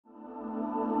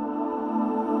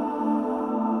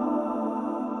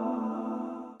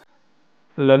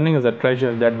learning is a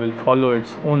treasure that will follow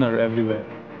its owner everywhere.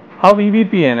 How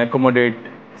EVPN accommodate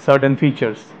certain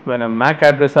features when a MAC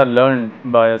address are learned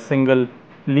by a single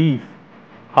leaf,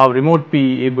 how remote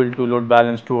P able to load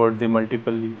balance towards the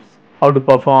multiple leaves, how to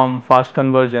perform fast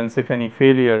convergence if any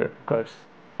failure occurs,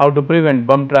 how to prevent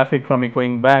bump traffic from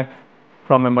echoing back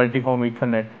from a multi-home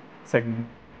Ethernet segment.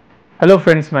 Hello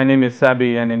friends, my name is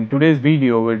Sabi and in today's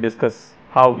video we'll discuss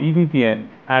how EVPN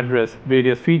address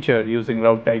various features using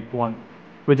route type 1,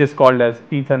 which is called as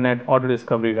Ethernet Auto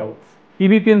Discovery Routes.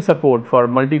 EVPN support for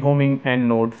multi-homing end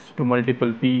nodes to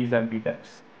multiple Ps and P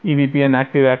types. EVPN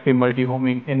active-active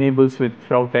multi-homing enables with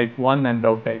route type 1 and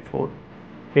route type 4.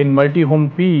 In multi-home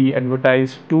P,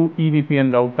 advertise two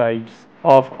EVPN route types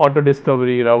of auto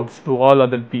discovery routes to all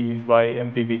other Ps by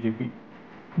MPBGP.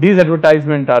 These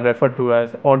advertisements are referred to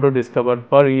as Auto Discover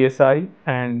per ESI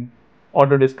and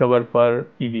Auto Discover per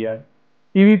EVI.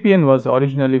 EVPN was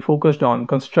originally focused on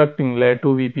constructing Layer 2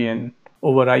 VPN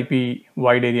over IP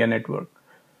Wide Area Network,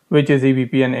 which is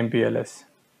EVPN MPLS.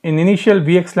 In initial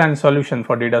VXLAN solution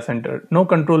for data center, no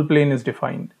control plane is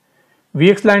defined.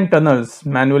 VXLAN tunnels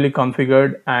manually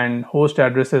configured and host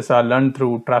addresses are learned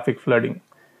through traffic flooding.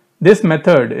 This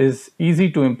method is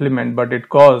easy to implement, but it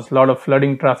causes a lot of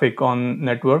flooding traffic on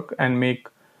network and make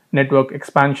network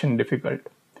expansion difficult.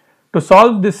 To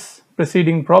solve this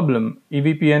preceding problem,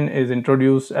 EVPN is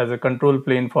introduced as a control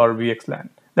plane for VXLAN,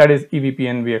 that is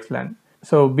EVPN VXLAN.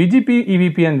 So BGP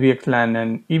EVPN VXLAN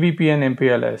and EVPN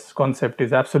MPLS concept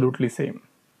is absolutely same.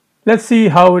 Let's see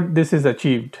how this is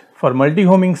achieved. For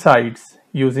multi-homing sites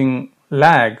using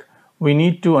lag, we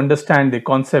need to understand the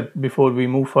concept before we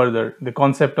move further. The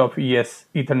concept of ES,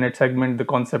 Ethernet segment, the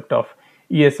concept of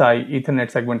ESI, Ethernet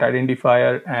segment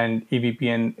identifier, and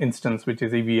EVPN instance, which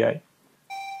is EVI.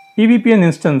 EVPN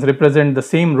instance represent the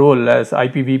same role as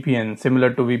IPVPN,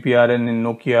 similar to VPRN in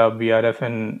Nokia, VRF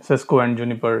in Cisco and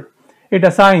Juniper. It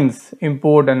assigns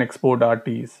import and export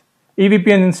RTs.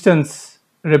 EVPN instance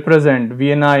represent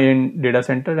VNI in data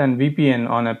center and VPN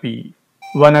on a PE.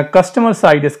 When a customer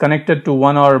site is connected to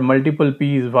one or multiple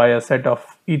Ps via a set of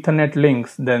Ethernet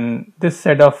links, then this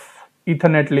set of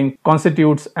Ethernet link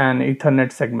constitutes an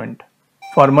Ethernet segment.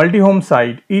 For multi-home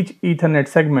site, each Ethernet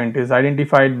segment is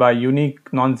identified by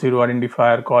unique non-zero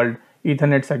identifier called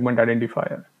Ethernet segment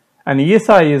identifier. An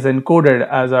ESI is encoded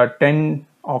as a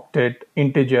 10-octet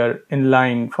integer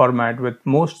inline format with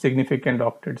most significant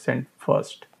octet sent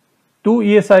first. Two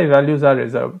ESI values are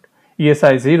reserved.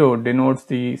 ESI 0 denotes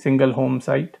the single home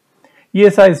site.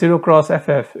 ESI 0 cross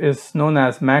FF is known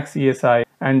as max ESI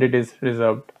and it is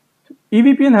reserved.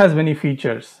 EVPN has many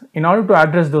features. In order to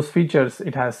address those features,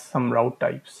 it has some route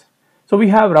types. So we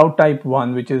have route type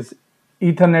 1, which is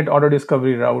Ethernet Auto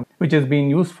Discovery Route, which is being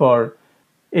used for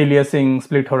aliasing,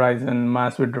 split horizon,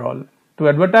 mass withdrawal. To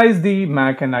advertise the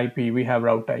MAC and IP, we have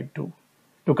route type 2.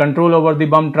 To control over the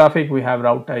bump traffic, we have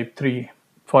route type 3.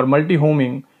 For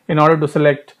multi-homing, in order to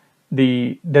select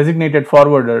the designated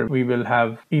forwarder, we will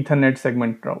have Ethernet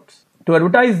segment routes. To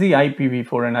advertise the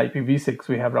IPv4 and IPv6,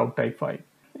 we have route type 5.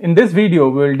 In this video,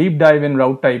 we will deep dive in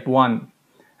route type 1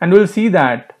 and we will see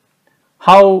that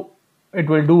how it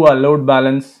will do a load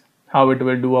balance, how it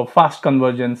will do a fast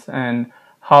convergence, and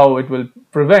how it will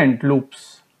prevent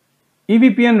loops.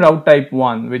 EVPN route type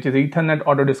 1, which is Ethernet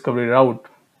Auto Discovery Route.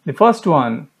 The first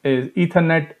one is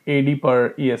Ethernet AD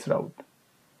per ES route.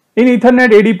 In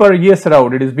Ethernet AD per ES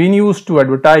route, it is being used to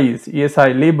advertise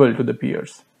ESI label to the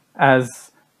peers.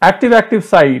 As active-active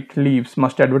site leaves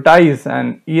must advertise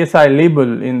an ESI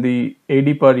label in the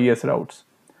AD per ES routes.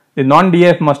 The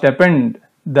non-DF must append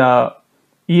the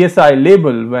ESI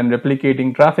label when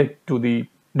replicating traffic to the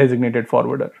designated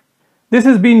forwarder. This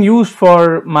is being used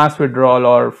for mass withdrawal,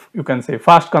 or you can say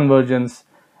fast convergence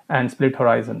and split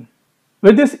horizon.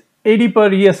 With this AD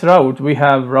per ES route, we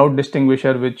have route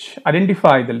distinguisher which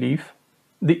identify the leaf,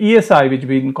 the ESI which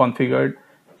been configured,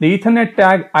 the Ethernet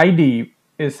tag ID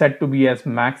is set to be as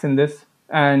max in this,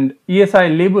 and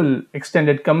ESI label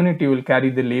extended community will carry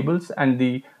the labels and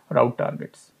the route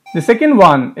targets. The second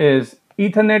one is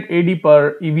Ethernet AD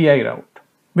per EVI route,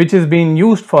 which is being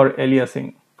used for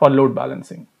aliasing, for load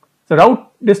balancing. The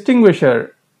route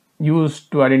distinguisher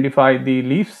used to identify the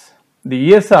leaves.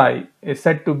 The ESI is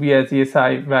set to be as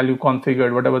ESI value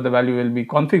configured, whatever the value will be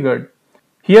configured.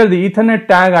 Here the Ethernet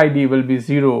tag ID will be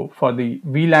 0 for the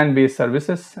VLAN based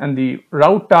services, and the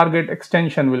route target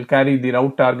extension will carry the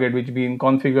route target which being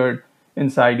configured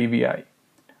inside EVI.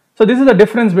 So this is the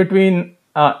difference between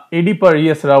AD per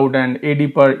ES route and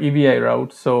AD per EVI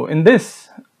route. So in this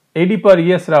AD per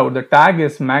ES route, the tag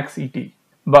is max ET,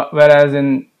 but whereas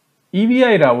in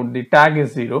EVI route the tag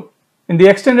is 0. In the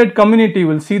extended community,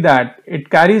 we'll see that it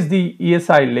carries the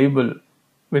ESI label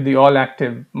with the all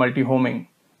active multi-homing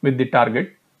with the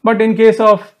target. But in case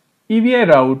of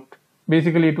EVI route,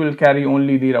 basically it will carry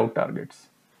only the route targets.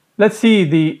 Let's see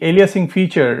the aliasing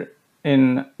feature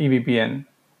in EVPN.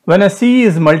 When a C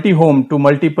is multi-home to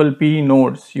multiple P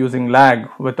nodes using lag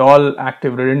with all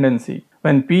active redundancy,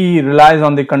 when P relies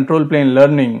on the control plane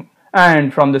learning,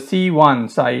 and from the C1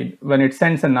 side, when it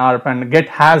sends an ARP and get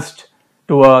hashed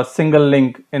to a single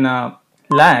link in a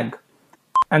lag,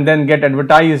 and then get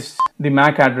advertised the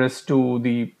MAC address to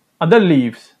the other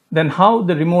leaves, then how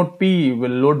the remote P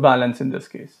will load balance in this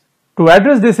case? To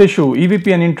address this issue,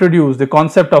 EVPN introduced the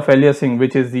concept of aliasing,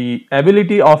 which is the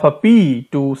ability of a P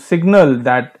to signal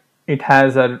that it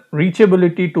has a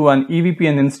reachability to an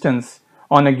EVPN instance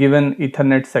on a given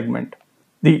Ethernet segment.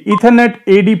 The Ethernet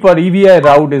AD per EVI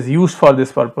route is used for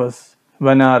this purpose.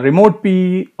 When a remote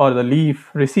P or the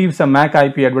leaf receives a MAC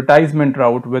IP advertisement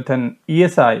route with an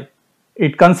ESI,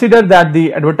 it considers that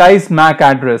the advertised MAC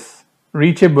address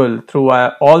reachable through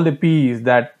all the Ps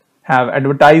that have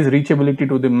advertised reachability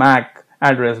to the MAC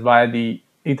address via the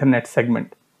Ethernet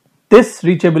segment. This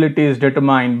reachability is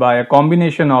determined by a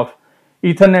combination of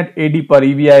Ethernet AD per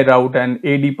EVI route and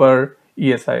AD per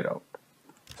ESI route.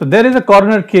 So there is a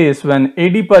corner case when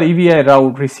AD per EVI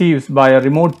route receives by a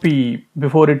remote P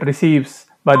before it receives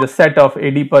by the set of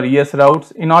AD per ES routes.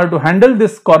 In order to handle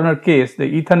this corner case,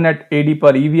 the Ethernet AD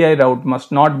per EVI route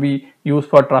must not be used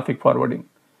for traffic forwarding.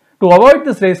 To avoid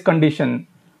this race condition,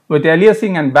 with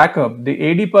aliasing and backup, the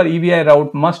AD per EVI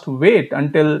route must wait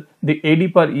until the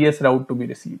AD per ES route to be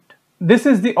received. This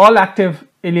is the all active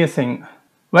aliasing.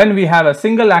 When we have a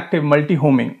single active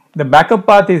multi-homing, the backup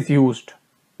path is used.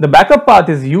 The backup path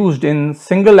is used in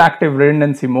single active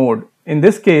redundancy mode. In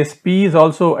this case, P is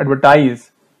also advertised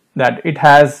that it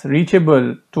has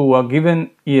reachable to a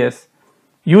given ES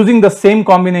using the same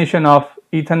combination of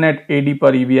Ethernet AD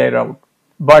per EVI route,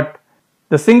 but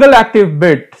the single active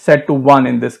bit set to 1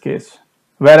 in this case,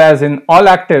 whereas in all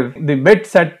active the bit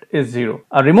set is 0.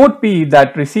 A remote P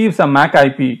that receives a MAC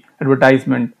IP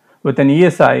advertisement with an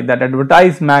ESI that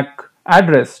advertised MAC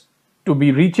address to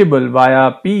be reachable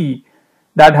via P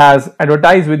that has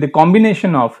advertised with the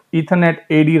combination of Ethernet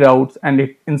AD routes and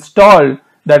it installed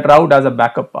that route as a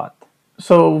backup path.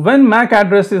 So when MAC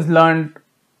address is learned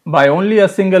by only a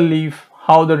single leaf,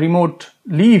 how the remote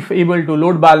leaf able to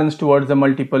load balance towards the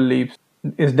multiple leaves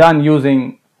is done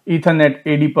using Ethernet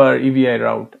AD per EVI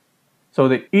route. So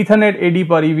the Ethernet AD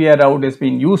per EVI route is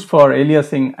being used for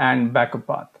aliasing and backup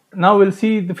path. Now we'll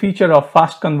see the feature of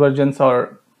fast convergence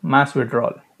or mass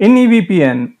withdrawal. In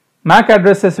EVPN, MAC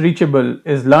addresses reachable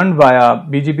is learned via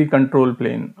BGP control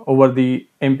plane over the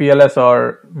MPLS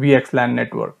or VXLAN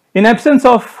network. In absence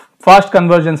of fast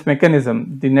convergence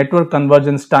mechanism, the network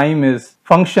convergence time is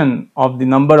function of the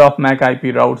number of MAC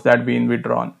IP routes that been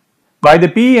withdrawn. By the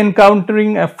P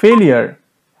encountering a failure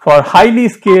for highly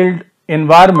scaled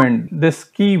environment, this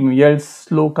scheme yields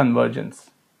slow convergence.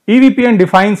 EVPN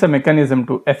defines a mechanism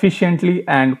to efficiently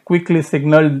and quickly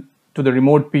signal to the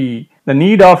remote P the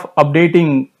need of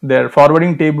updating their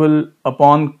forwarding table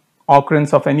upon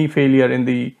occurrence of any failure in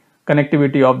the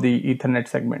connectivity of the Ethernet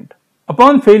segment.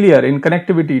 Upon failure in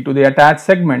connectivity to the attached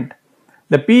segment,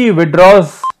 the P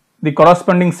withdraws the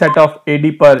corresponding set of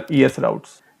AD per ES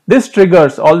routes. This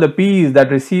triggers all the Ps that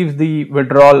receives the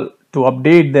withdrawal to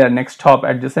update their next hop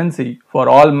adjacency for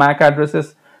all MAC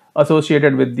addresses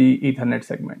associated with the Ethernet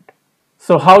segment.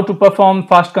 So how to perform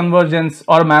fast convergence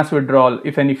or mass withdrawal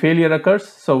if any failure occurs?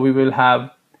 So we will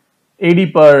have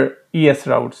AD per ES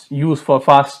routes used for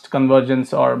fast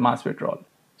convergence or mass withdrawal.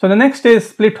 So the next is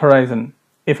split horizon.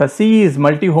 If a C is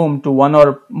multi-home to one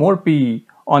or more P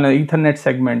on an Ethernet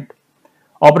segment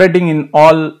operating in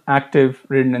all active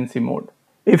redundancy mode.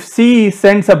 If C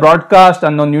sends a broadcast,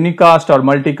 unknown unicast or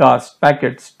multicast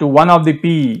packets to one of the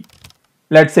P,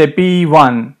 let's say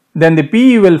P1, then the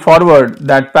P will forward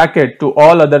that packet to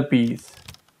all other Ps.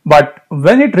 But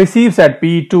when it receives at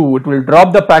P2, it will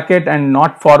drop the packet and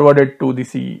not forward it to the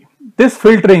CE. This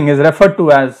filtering is referred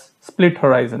to as split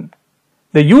horizon.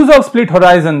 The use of split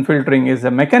horizon filtering is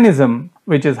a mechanism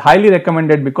which is highly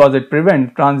recommended because it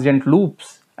prevents transient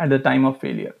loops at the time of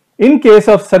failure. In case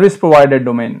of service provider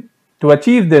domain, to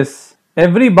achieve this,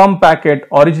 every bump packet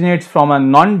originates from a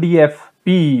non-DF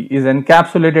P is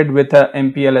encapsulated with a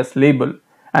MPLS label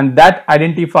and that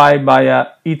identified by a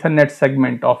Ethernet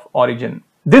segment of origin.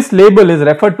 This label is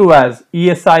referred to as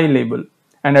ESI label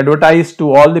and advertised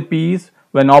to all the Ps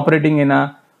when operating in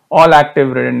a all active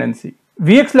redundancy.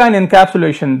 VXLAN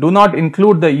encapsulation do not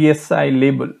include the ESI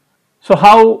label. So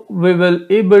how we will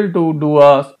able to do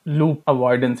a loop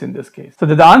avoidance in this case? So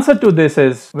the answer to this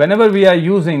is whenever we are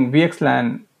using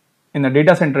VXLAN in a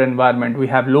data center environment, we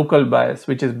have local bias,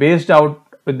 which is based out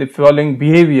with the following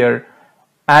behavior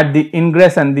at the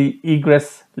ingress and the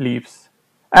egress leaves.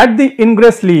 At the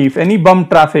ingress leaf, any bump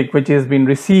traffic which has been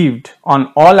received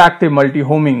on all active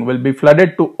multi-homing will be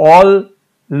flooded to all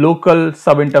local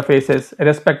subinterfaces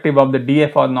irrespective of the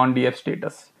DF or non-DF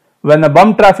status. When the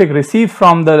bump traffic receives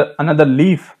from another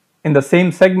leaf in the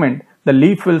same segment, the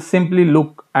leaf will simply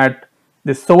look at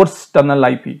the source tunnel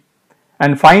IP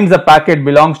and finds the packet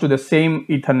belongs to the same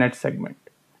Ethernet segment.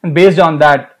 And based on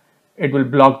that, it will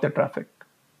block the traffic.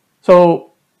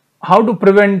 So how to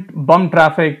prevent bump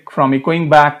traffic from echoing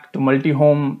back to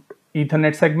multi-home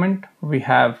Ethernet segment? We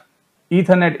have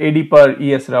Ethernet AD per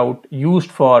ES route used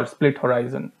for split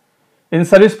horizon. In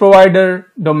service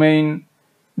provider domain,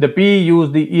 the PE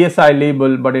use the ESI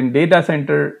label, but in data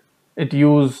center, it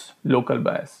use local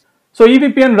bias. So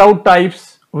EVPN route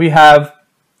types, we have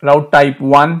route type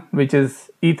 1, which is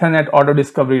Ethernet Auto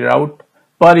Discovery Route.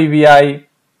 Per EVI,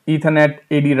 Ethernet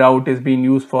AD route is being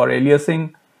used for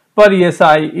aliasing. Per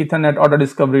ESI, Ethernet Auto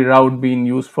Discovery Route being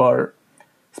used for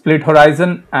split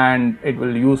horizon, and it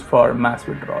will use for mass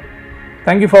withdrawal.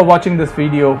 Thank you for watching this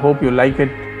video. Hope you like it.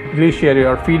 Please share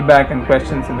your feedback and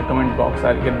questions in the comment box.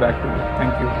 I'll get back to you.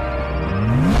 Thank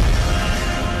you.